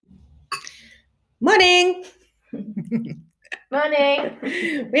Morning. Morning.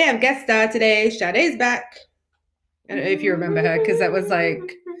 We have guest star today. Sade's back. I don't know if you remember her because that was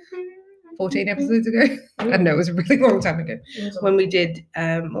like 14 episodes ago. I know it was a really long time ago when we did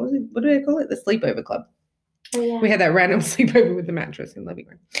what do they call it? The sleepover club. Oh, yeah. We had that random sleepover with the mattress in the living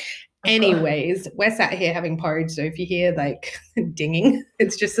room. Anyways, we're sat here having porridge. So if you hear like dinging,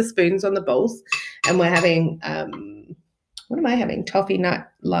 it's just the spoons on the bowls. And we're having what am I having? Toffee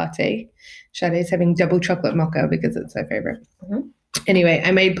nut latte. Sade's having double chocolate mocha because it's her favorite. Mhm. Anyway,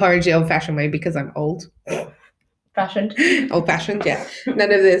 I made porridge the old-fashioned way because I'm old. Fashioned. Old-fashioned, yeah.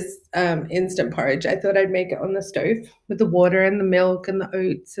 None of this instant porridge. I thought I'd make it on the stove with the water and the milk and the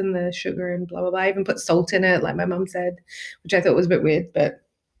oats and the sugar and blah, blah, blah. I even put salt in it, like my mum said, which I thought was a bit weird, but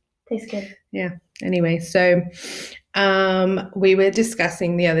Tastes good. yeah. Anyway, so we were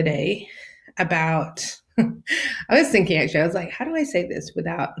discussing the other day about I was thinking actually, I was like, how do I say this with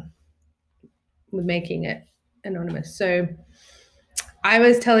making it anonymous? So I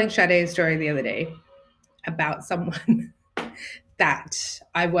was telling Sade a story the other day about someone that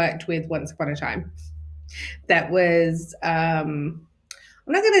I worked with once upon a time that was I'm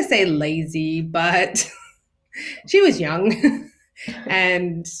not going to say lazy, but she was young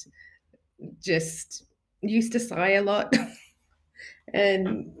and just used to sigh a lot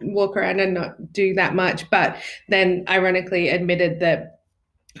and walk around and not do that much, but then ironically admitted that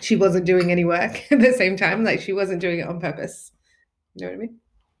she wasn't doing any work at the same time, like she wasn't doing it on purpose. You know what I mean?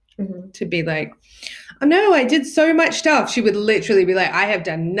 Mhm. To be like, oh no, I did so much stuff. She would literally be like, I have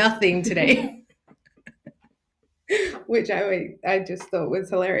done nothing today. Which I just thought was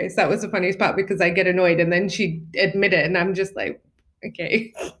hilarious. That was the funniest part because I get annoyed and then she'd admit it and I'm just like,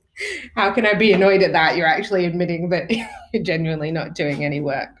 okay, how can I be annoyed at that? You're actually admitting that you're genuinely not doing any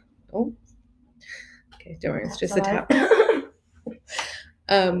work. Oh, okay, don't worry, it's just a tap.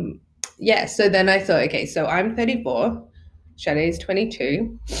 Yeah, so then I thought, okay, so I'm 34, Sade's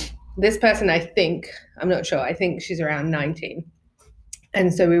 22. This person, I think, I'm not sure, I think she's around 19.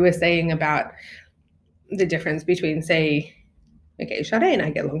 And so we were saying about the difference between, say, okay, Sade and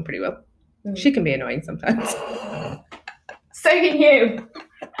I get along pretty well. Mm. She can be annoying sometimes. So can you.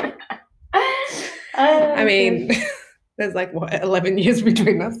 I mean, there's like, what, 11 years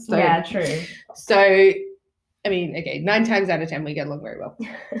between us? So. Yeah, true. So, I mean, okay, 9 times out of 10, we get along very well.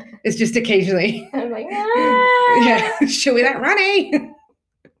 It's just occasionally. I'm like, yeah, show me that Ronnie.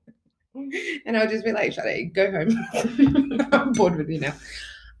 And I'll just be like, Sade, go home. I'm bored with you now.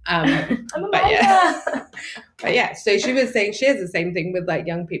 But yeah, so she was saying she has the same thing with like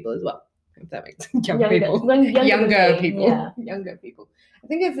young people as well. If that makes sense. Younger people. I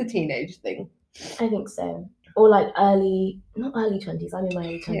think it's a teenage thing. I think so. Or like not early 20s. I'm in my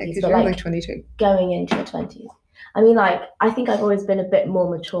early 20s, yeah, but you're like only 22. Going into your 20s. I mean, like, I think I've always been a bit more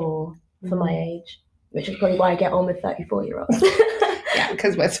mature for my age, which is probably why I get on with 34-year-olds. Yeah,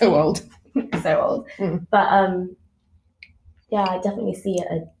 because we're so old. So old. But yeah, I definitely see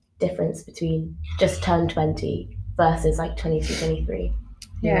a difference between just turned 20 versus like 22, 23.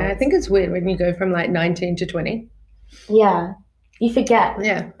 Yeah, I think it's weird when you go from like 19 to 20. Yeah, you forget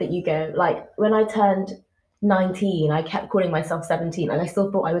that you go, like, when I turned 19, I kept calling myself 17 and I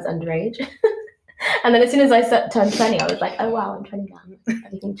still thought I was underage. And then as soon as I turned 20, I was like, oh wow, I'm 20 now.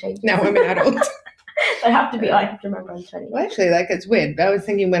 Everything changed. Now I'm an adult. I have to remember I'm 20. Well, actually, like, it's weird. I was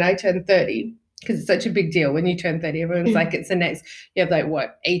thinking when I turned 30, because it's such a big deal when you turn 30, everyone's like, it's the next, you have like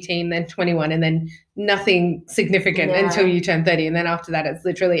what, 18, then 21, and then nothing significant until you turn 30. And then after that, it's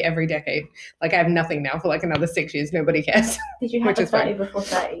literally every decade. Like, I have nothing now for like another 6 years. Nobody cares. Did you have a 30 before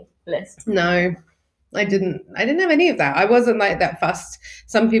 30 list? No, I didn't have any of that. I wasn't like that fussed.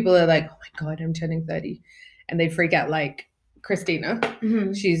 Some people are like, oh my God, I'm turning 30. And they freak out, like Christina.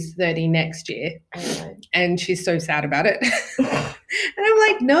 Mm-hmm. She's 30 next year. And she's so sad about it. And I'm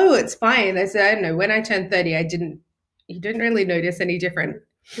like, no, it's fine. I said, I don't know. When I turned 30, you didn't really notice any different.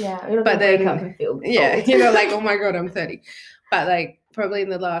 Yeah. But then wake up and feel old. Like, oh my God, I'm 30. But like probably in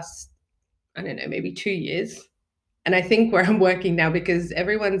the last, I don't know, maybe 2 years. And I think where I'm working now, because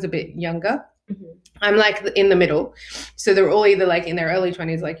everyone's a bit younger, I'm like in the middle. So they're all either like in their early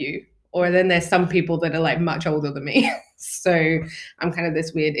 20s like you, or then there's some people that are like much older than me. So I'm kind of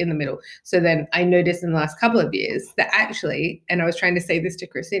this weird in the middle. So then I noticed in the last couple of years that actually, and I was trying to say this to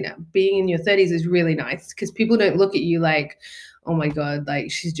Christina, being in your 30s is really nice because people don't look at you like, oh my God,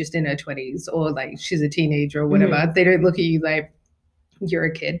 like she's just in her 20s or like she's a teenager or whatever. Mm-hmm. They don't look at you like you're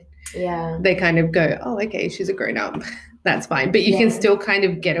a kid. Yeah. They kind of go, oh, okay, she's a grown up. That's fine. But you can still kind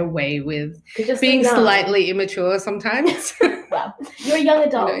of get away with being slightly immature sometimes. Well, you're a young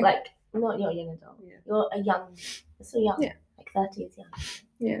adult, like not you're a young adult. Yeah. You're a young, so young. Yeah. Like 30 is young.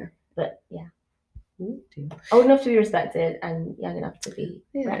 Yeah. But yeah. Old enough to be respected and young enough to be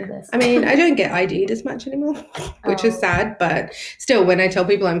reckless. I mean, I don't get ID'd as much anymore, which is sad, but still, when I tell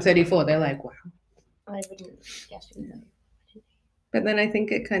people I'm 34, they're like, wow. I wouldn't guess you know. But then I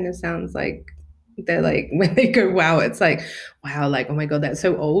think it kind of sounds like they're like, when they go, wow, it's like, wow, like, oh my God, that's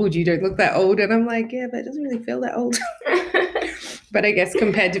so old. You don't look that old. And I'm like, yeah, but it doesn't really feel that old. But I guess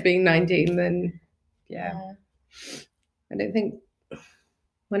compared to being 19, then yeah. I don't think,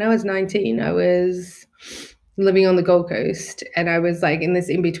 when I was 19, I was living on the Gold Coast, and I was like in this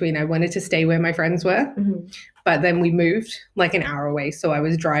in between. I wanted to stay where my friends were, but then we moved like an hour away. So I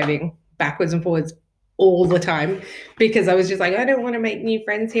was driving backwards and forwards all the time because I was just like, I don't want to make new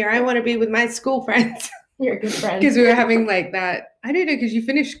friends here. I want to be with my school friends. You're a good friend. Because we were having like that, I don't know, because you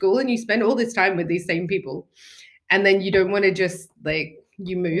finish school and you spend all this time with these same people. And then you don't want to just like,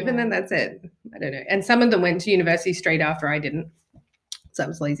 you move and then that's it. I don't know. And some of them went to university straight after. I didn't. So I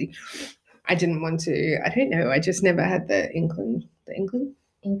was lazy. I didn't want to, I don't know. I just never had the inclination.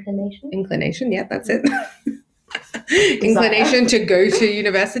 Yeah, that's it. Inclination to go to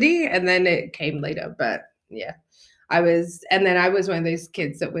university, and then it came later. But yeah, I was one of those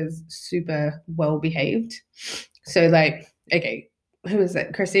kids that was super well behaved. So like, okay, who was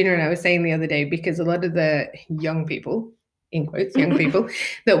it? Christina and I was saying the other day, because a lot of the young people, in quotes, young people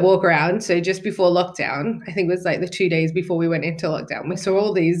that walk around. So just before lockdown, I think it was like the 2 days before we went into lockdown, we saw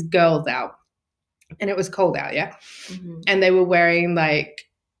all these girls out, and it was cold out. Yeah. And they were wearing like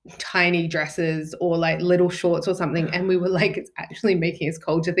tiny dresses or like little shorts or something, and we were like, it's actually making us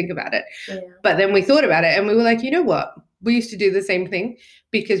cold to think about it. But then we thought about it and we were like, you know what, we used to do the same thing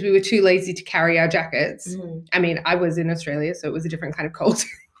because we were too lazy to carry our jackets. I mean, I was in Australia, so it was a different kind of cold.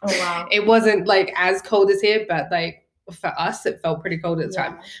 Oh wow. It wasn't like as cold as here, but like for us it felt pretty cold at the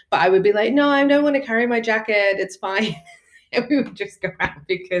time. But I would be like, no, I don't want to carry my jacket, it's fine. And we would just go out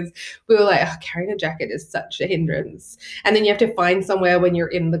because we were like, oh, carrying a jacket is such a hindrance. And then you have to find somewhere when you're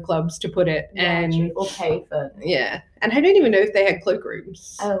in the clubs to put it. And or pay for. Yeah. And I don't even know if they had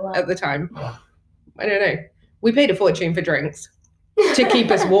cloakrooms at the time. I don't know. We paid a fortune for drinks to keep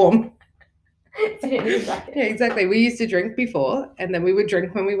us warm. Yeah, exactly. We used to drink before, and then we would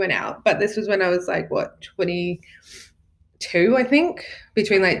drink when we went out. But this was when I was like, what, 22, I think,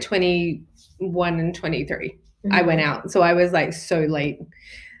 between like 21 and 23. I went out. So I was like so late.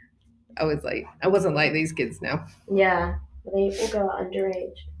 I wasn't like these kids now. Yeah. They all go out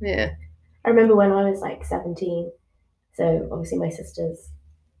underage. Yeah. I remember when I was like 17. So obviously my sister's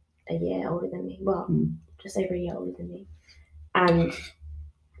a year older than me. Well, just over a year older than me. And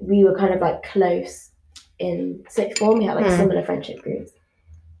we were kind of like close in sixth form. We had like similar friendship groups.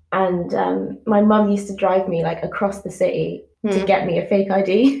 And my mum used to drive me like across the city to get me a fake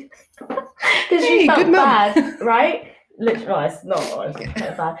ID. Because she felt bad, right? Literally, well, it's not kind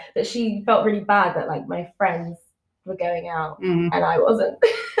of bad, but she felt really bad that like my friends were going out and I wasn't.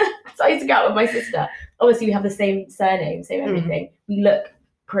 So I used to go out with my sister. Obviously, we have the same surname, same everything. We look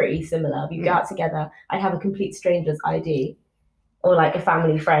pretty similar. We go out together. I'd have a complete stranger's ID, or like a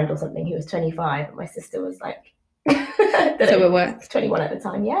family friend or something who was 25, and my sister was like, so it worked. 21 at the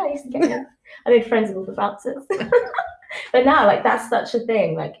time. Yeah, I used to get it. I made friends with all the bouncers. But now, like, that's such a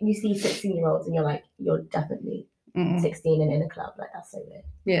thing. Like, you see 16-year-olds and you're like, you're definitely 16 and in a club. Like, that's so weird.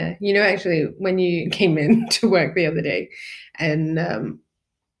 Yeah. You know, actually, when you came in to work the other day and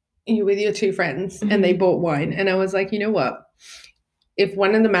you were with your two friends and they bought wine, and I was like, you know what? If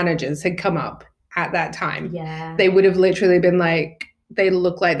one of the managers had come up at that time, they would have literally been like, they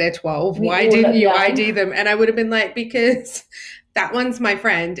look like they're 12. Why didn't you ID them? And I would have been like, because that one's my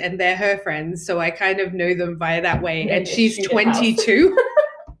friend and they're her friends, so I kind of know them via that way. And she's 22.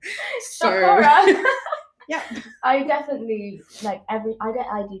 So yeah, I definitely like I get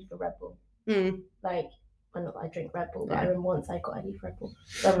ID'd for Red Bull. Like, well, not that I drink Red Bull, but I remember once I got ID'd for Red Bull.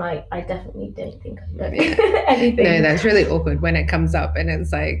 So I'm like, I definitely don't think I know anything. No, that's really awkward when it comes up and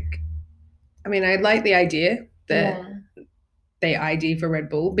it's like, I mean, I like the idea that they ID for Red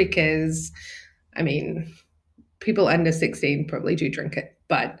Bull because, I mean, people under 16 probably do drink it,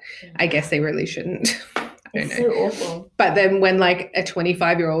 but I guess they really shouldn't. I don't know. So awful. But then when like a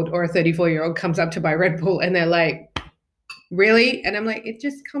 25-year-old or a 34-year-old comes up to buy Red Bull and they're like, really? And I'm like, it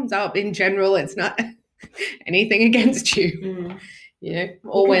just comes up in general. It's not anything against you, you know?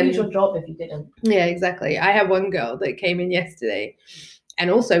 Or when lose your job if you didn't. Yeah, exactly. I have one girl that came in yesterday,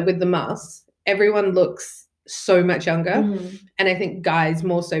 and also with the masks, everyone looks so much younger, and I think guys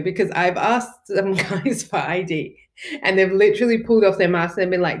more so, because I've asked some guys for ID and they've literally pulled off their masks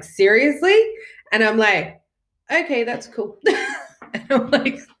and been like, seriously? And I'm like, okay, that's cool. And I'm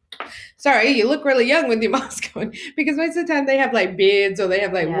like, sorry, you look really young with your mask on. Because most of the time they have like beards or they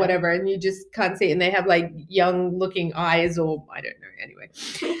have like whatever, and you just can't see it. And they have like young looking eyes, or I don't know. Anyway,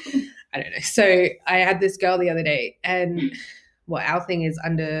 I don't know. So I had this girl the other day, and our thing is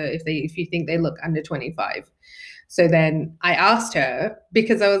if you think they look under 25. So then I asked her,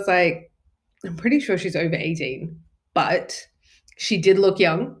 because I was like, I'm pretty sure she's over 18, but she did look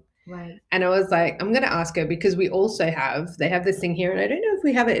young. Right. And I was like, I'm going to ask her, because they have this thing here, and I don't know if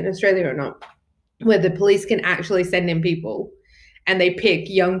we have it in Australia or not, where the police can actually send in people, and they pick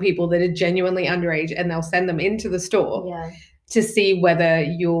young people that are genuinely underage, and they'll send them into the store to see whether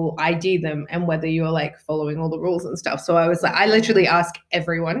you'll ID them and whether you're like following all the rules and stuff. So I was like, I literally ask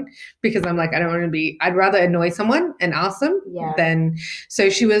everyone, because I'm like, I'd rather annoy someone and ask them than. So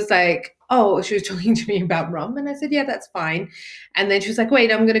she was like, oh, she was talking to me about rum, and I said, yeah, that's fine. And then she was like,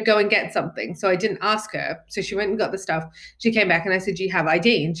 wait, I'm going to go and get something. So I didn't ask her. So she went and got the stuff. She came back and I said, do you have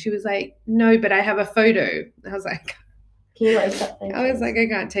ID? And she was like, no, but I have a photo. I was like, I was like, I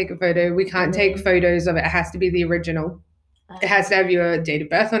can't take a photo. We can't take photos of it. It has to be the original. It has to have your date of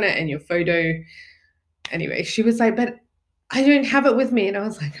birth on it and your photo. Anyway, she was like, but I don't have it with me. And I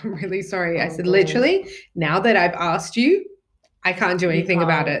was like, I'm really sorry. I said, literally, now that I've asked you, I can't do anything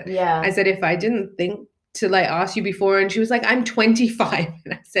about it. Yeah. I said, if I didn't think to like ask you before, and she was like, I'm 25.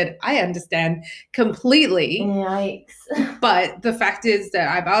 And I said, I understand completely. Yikes. But the fact is that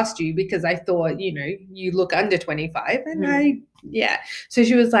I've asked you because I thought, you look under 25. And so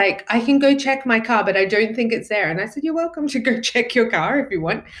she was like, I can go check my car, but I don't think it's there. And I said, you're welcome to go check your car if you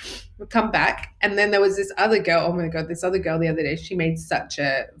want. We'll come back. And then there was this other girl. Oh my God, this other girl the other day, she made such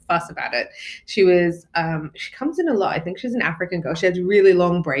a fuss about it. She was, she comes in a lot. I think she's an African girl. She has really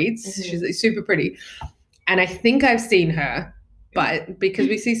long braids. Mm-hmm. She's like, super pretty. And I think I've seen her, but because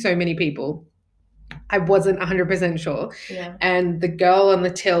we see so many people, I wasn't 100% sure. Yeah. And the girl on the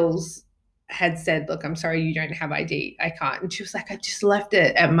tills had said, look, I'm sorry, you don't have ID. I can't. And she was like, I just left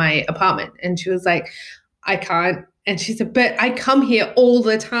it at my apartment. And she was like, I can't. And she said, but I come here all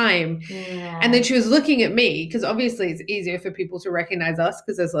the time. Yeah. And then she was looking at me, because obviously it's easier for people to recognize us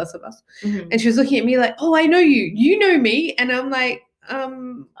because there's less of us. Mm-hmm. And she was looking at me like, oh, I know you. You know me. And I'm like,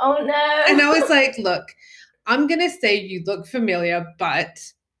 oh no. And I was like, look, I'm going to say you look familiar, but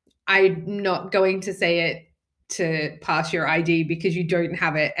I'm not going to say it to pass your ID because you don't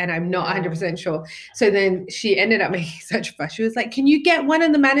have it. And I'm not 100% sure. So then she ended up making such a fuss. She was like, can you get one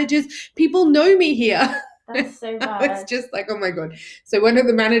of the managers? People know me here. That's so bad. It's just like, oh my God. So one of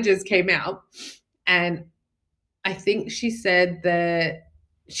the managers came out, and I think she said that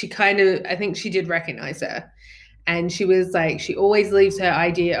I think she did recognize her. And she was like, she always leaves her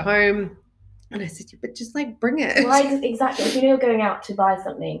ID at home. And I said, but just like bring it. Well, exactly. If you're going out to buy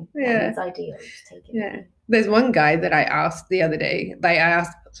something, it's ideal. Just take it. Yeah. There's one guy that I asked the other day,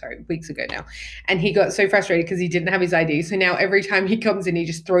 weeks ago now. And he got so frustrated because he didn't have his ID. So now every time he comes in, he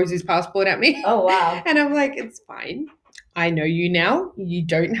just throws his passport at me. Oh, wow. And I'm like, it's fine. I know you now. You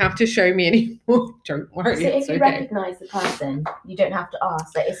don't have to show me anymore. Don't worry. So if you recognize the person, you don't have to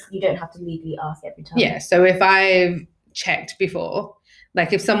ask. You don't have to legally ask every time. Yeah. So if I've checked before,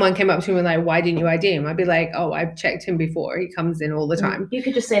 like if someone came up to me and like, why didn't you ID him? I'd be like, oh, I've checked him before. He comes in all the time. You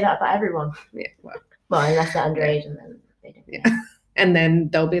could just say that about everyone. Yeah. Well, unless they're underage and then they don't. Yeah. And then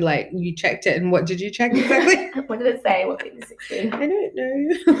they'll be like, you checked it. And what did you check exactly? What did it say? What was 16? I don't know.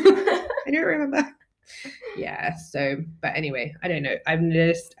 I don't remember. Yeah. So, but anyway, I don't know. I've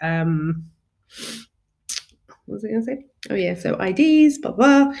noticed, what was I going to say? Oh yeah. So IDs, blah,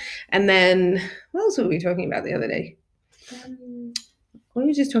 blah. And then what else were we talking about the other day? We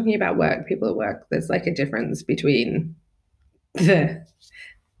were just talking about work, people at work. There's like a difference between the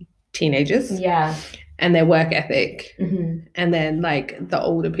teenagers and their work ethic, and then like the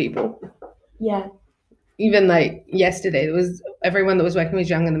older people. Yeah. Even like yesterday, there was everyone that was working was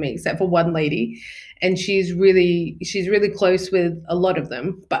younger than me, except for one lady. And she's really close with a lot of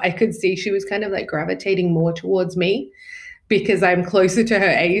them. But I could see she was kind of like gravitating more towards me because I'm closer to her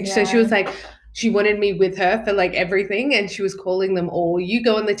age. Yeah. So she was like, she wanted me with her for like everything, and she was calling them all, you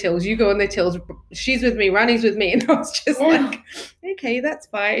go on the tills, she's with me, Rani's with me. And I was just like, okay, that's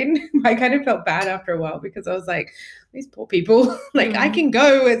fine. I kind of felt bad after a while because I was like, these poor people, like I can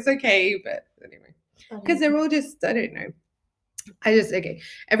go, it's okay. But anyway, because they're all just, I don't know.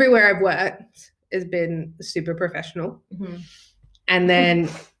 Everywhere I've worked has been super professional. And then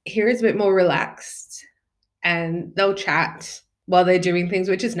here is a bit more relaxed, and they'll chat while they're doing things,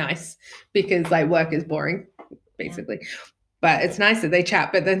 which is nice because like work is boring basically. But it's nice that they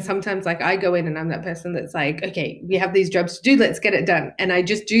chat. But then sometimes like I go in and I'm that person that's like, okay, we have these jobs to do, let's get it done. And I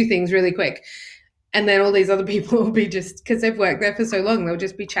just do things really quick. And then all these other people will be just, because they've worked there for so long, they'll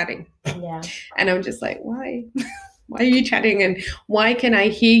just be chatting. Yeah. And I'm just like, why? Why are you chatting? And why can I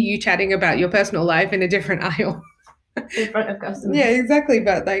hear you chatting about your personal life in a different aisle? In front of customers. Yeah, exactly.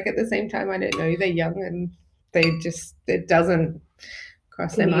 But like at the same time, I don't know, they're young and it doesn't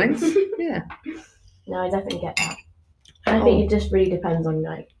cross their minds. Yeah. No, I definitely get that. I think it just really depends on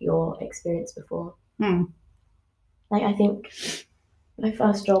like your experience before. Like I think my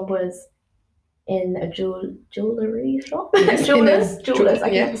first job was in a jewellery shop. Yes, jewelers. I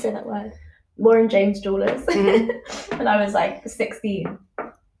can never say that word. Warren James Jewelers. And I was like 16.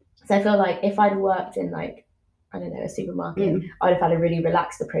 So I feel like if I'd worked in like, I don't know, a supermarket, I would have had a really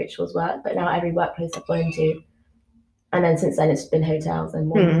relaxed approach towards work. But now every workplace I've gone into, and then since then it's been hotels and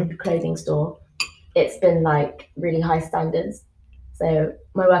one clothing store, it's been like really high standards. So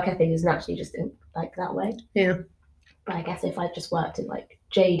my work ethic is naturally just in, like that way. Yeah. But I guess if I just worked in like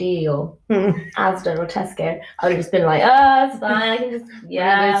JD or Asda or Tesco, I would have just been like, oh, it's fine, I can just,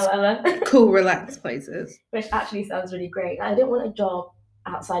 whatever. Cool, relaxed places. Which actually sounds really great. I don't want a job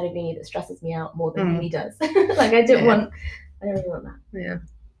outside of uni that stresses me out more than uni does. Like I don't really want that. Yeah.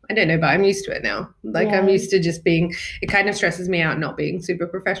 I don't know, but I'm used to it now. Like I'm used to just being, it kind of stresses me out not being super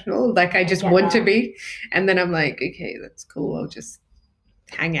professional. Like I just want to be. And then I'm like, okay, that's cool. I'll just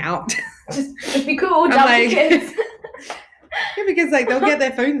hang out. Just be cool, jump like, kids. Yeah, because like they'll get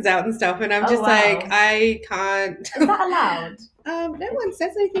their phones out and stuff, and I'm just like, I can't. Is that allowed? No one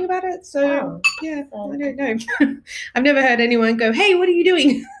says anything about it, so I don't know. I've never heard anyone go, "Hey, what are you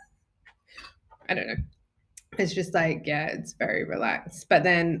doing?" I don't know. It's just like, it's very relaxed. But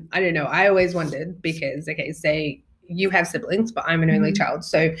then I don't know. I always wondered because, okay, say you have siblings, but I'm an only child.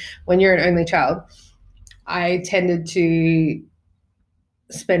 So when you're an only child, I tended to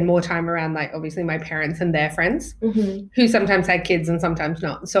spend more time around like obviously my parents and their friends who sometimes had kids and sometimes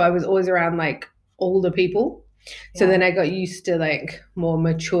not. So I was always around like older people. So then I got used to like more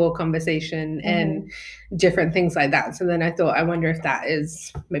mature conversation and different things like that. So then I thought, I wonder if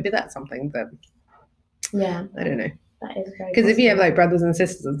maybe that's something that, I don't know. That is very because if you have like brothers and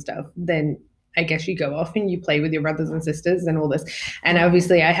sisters and stuff, then I guess you go off and you play with your brothers and sisters and all this. And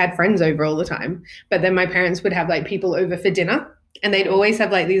obviously I had friends over all the time, but then my parents would have like people over for dinner. And they'd always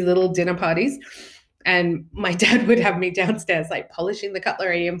have like these little dinner parties. And my dad would have me downstairs like polishing the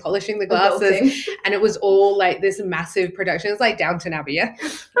cutlery and polishing the glasses. And it was all like this massive production. It was like Downton Abbey. Yeah?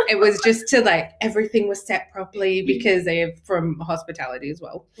 It was just to like everything was set properly because they have from hospitality as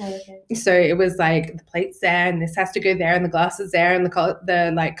well. So it was like the plate's there and this has to go there and the glass is there and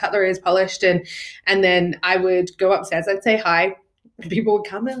the like cutlery is polished. And then I would go upstairs. I'd say hi. People would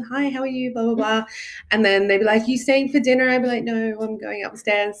come and, hi, how are you, blah, blah, blah. And then they'd be like, you staying for dinner? I'd be like, no, I'm going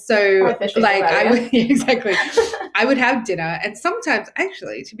upstairs. So like, exactly. I would have dinner. And sometimes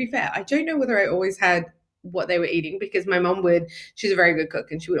actually, to be fair, I don't know whether I always had what they were eating because my mom she's a very good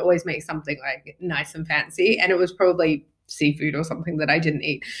cook and she would always make something like nice and fancy. And it was probably seafood or something that I didn't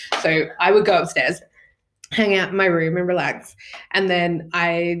eat. So I would go upstairs, hang out in my room and relax. And then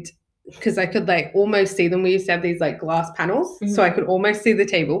because I could like almost see them. We used to have these like glass panels, so I could almost see the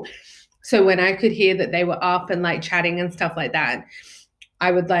table. So when I could hear that they were up and like chatting and stuff like that,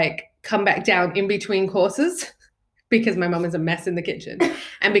 I would like come back down in between courses because my mum is a mess in the kitchen.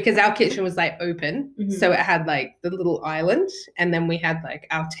 And because our kitchen was like open, so it had like the little island and then we had like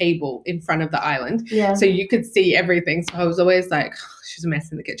our table in front of the island. Yeah. So you could see everything. So I was always like, she's a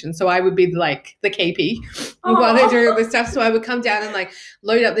mess in the kitchen. So I would be like the KP while they're doing all this stuff. So I would come down and like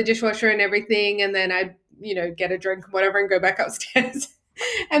load up the dishwasher and everything. And then I'd, get a drink and whatever and go back upstairs.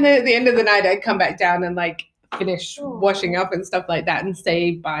 And then at the end of the night, I'd come back down and like finish washing up and stuff like that and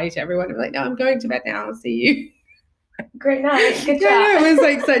say bye to everyone. And be like, no, I'm going to bed now. I'll see you. Great night. Good job. Yeah, it was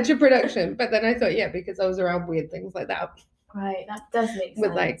like such a production. But then I thought, because I was around weird things like that. Right, that does make sense.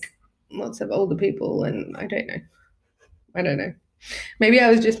 With like lots of older people and I don't know. Maybe I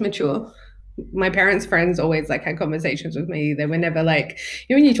was just mature. My parents' friends always like had conversations with me. They were never like,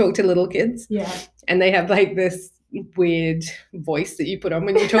 when you talk to little kids and they have like this weird voice that you put on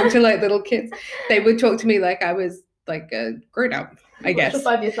when you talk to like little kids, they would talk to me like I was like a grown up. I guess. What's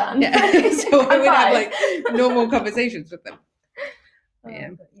your 5-year plan? Yeah. So I would have like normal conversations with them. That's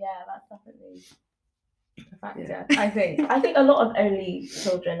definitely a factor. Yeah. I think a lot of only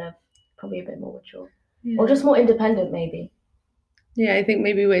children are probably a bit more mature. Or just more independent maybe. Yeah, I think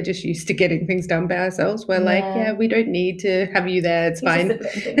maybe we're just used to getting things done by ourselves. We're like, we don't need to have you there. It's fine.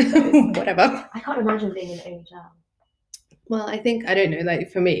 Whatever. I can't imagine being an only child. Well, I don't know,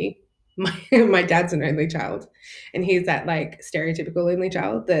 like for me, my dad's an only child and he's that like stereotypical only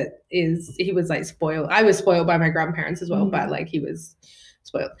child he was like spoiled. I was spoiled by my grandparents as well, but like he was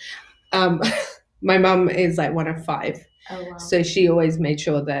spoiled. My mum is like one of 5. Oh, wow. So she always made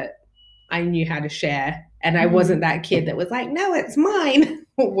sure that I knew how to share. And I wasn't that kid that was like, no, it's mine,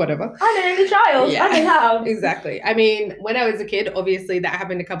 or whatever. I'm an only child. Yeah, I'm in house. exactly. I mean, when I was a kid, obviously that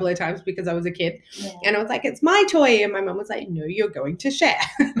happened a couple of times because I was a kid. Yeah. And I was like, it's my toy. And my mum was like, no, you're going to share.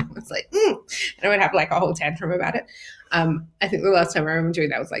 I was like, And I would have like a whole tantrum about it. I think the last time I remember doing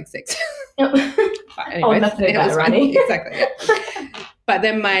that was like 6. But anyways, that's no better, Rani. Exactly. Yeah. But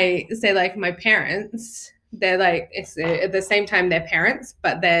then my parents, they're like, it's at the same time they're parents,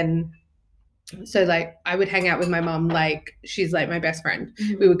 but then, so like I would hang out with my mom, like she's like my best friend.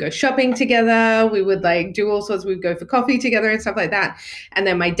 Mm-hmm. We would go shopping together. We would like do all sorts. We'd go for coffee together and stuff like that. And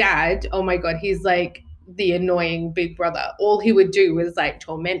then my dad, oh my God, he's like the annoying big brother. All he would do was like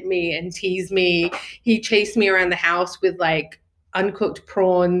torment me and tease me. He chased me around the house with like uncooked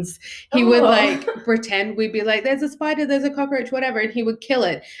prawns. He would like pretend, we'd be like, there's a spider, there's a cockroach, whatever, and he would kill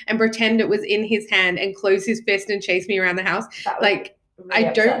it and pretend it was in his hand and close his fist and chase me around the house. Like, really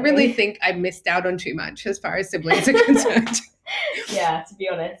I don't really think I missed out on too much as far as siblings are concerned. Yeah, to be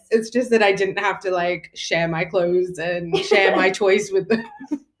honest. It's just that I didn't have to like share my clothes and share my toys with them.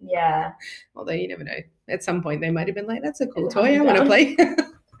 Yeah. Although you never know. At some point they might have been like, that's a cool toy, I want to play.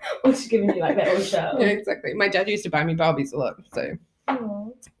 Or just giving you like little show. Yeah, exactly. My dad used to buy me Barbies a lot, so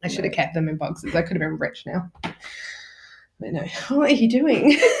I should have kept them in boxes. I could have been rich now. But no. What are you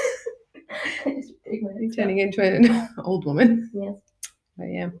doing? You're turning into an old woman. Yes. But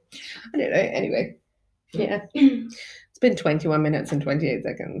yeah. I don't know. Anyway. Yeah. It's been 21 minutes and 28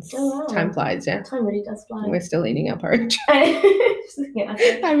 seconds. Oh, wow. Time flies, yeah. Time really does fly. We're still eating our porridge. I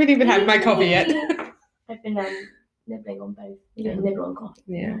haven't even had my coffee yet. I've been nibbling on both. You don't nibble on coffee.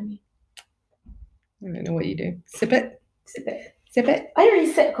 Yeah. You know what I mean? I don't know what you do. Sip it? Sip it. Sip it? I don't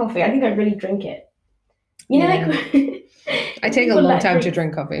really sip coffee. I think I really drink it. You know, like... I take a long time to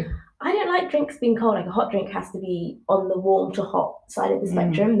drink coffee. I don't like drinks being cold. Like a hot drink has to be on the warm to hot side of the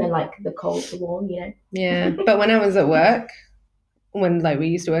spectrum, then like the cold to warm, you know? Yeah. But when I was at work, when like we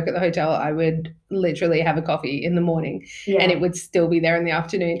used to work at the hotel, I would literally have a coffee in the morning and it would still be there in the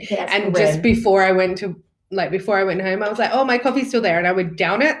afternoon. Yeah, and just before I went home, I was like, oh, my coffee's still there. And I would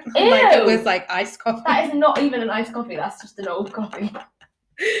down it. Ew. Like it was like iced coffee. That is not even an iced coffee. That's just an old coffee. But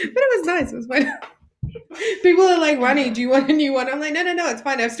it was nice. It was fine. People are like, Rani, do you want a new one? I'm like, no, it's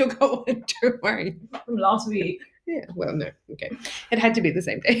fine. I've still got one. Don't worry. From last week. Yeah, well, no. Okay. It had to be the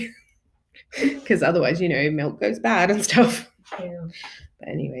same day. Because otherwise, you know, milk goes bad and stuff. Yeah. But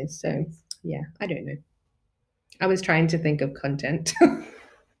anyways, so yeah, I don't know. I was trying to think of content.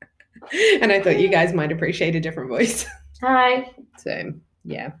 And I thought you guys might appreciate a different voice. Hi. So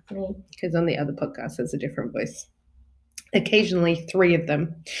yeah, because on the other podcast there's a different voice. Occasionally 3 of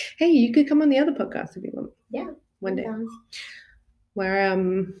them. Hey, you could come on the other podcast if you want. Yeah. One day. Where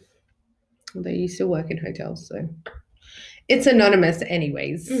although you still work in hotels, so it's anonymous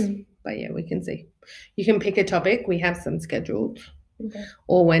anyways. But yeah, we can see. You can pick a topic. We have some scheduled. Okay.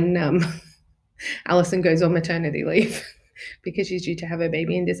 Or when Alison goes on maternity leave because she's due to have her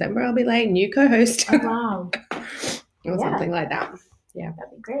baby in December, I'll be like, new co-host. Oh, wow. Or something like that. Yeah.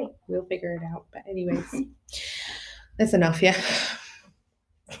 That'd be great. We'll figure it out. But anyways, that's enough, yeah.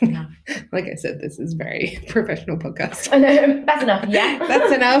 Like I said, this is very professional podcast. I know. That's enough, yeah.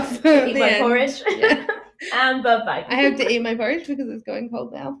 That's enough. Eat my porridge. Yeah. And bye-bye. I have to eat my porridge because it's going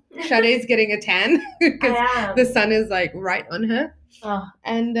cold now. Sade's getting a tan because the sun is like right on her. Oh.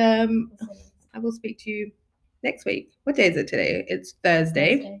 And I will speak to you next week. What day is it today? It's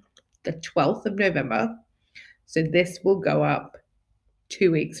Thursday, the 12th of November. So this will go up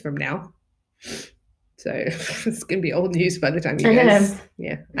 2 weeks from now. So it's going to be old news by the time you guys.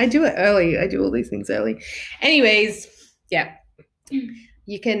 Yeah, I do it early. I do all these things early. Anyways, yeah.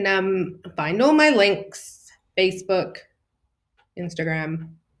 You can find all my links, Facebook, Instagram.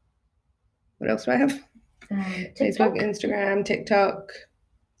 What else do I have? Facebook, Instagram, TikTok,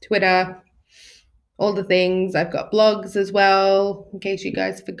 Twitter, all the things. I've got blogs as well, in case you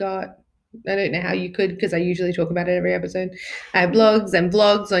guys forgot. I don't know how you could because I usually talk about it every episode. I have blogs and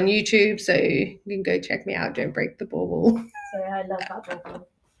vlogs on YouTube, so you can go check me out. Don't break the bauble. Sorry, I love that bauble.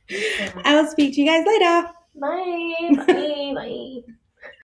 I'll speak to you guys later. Bye. Bye. Bye.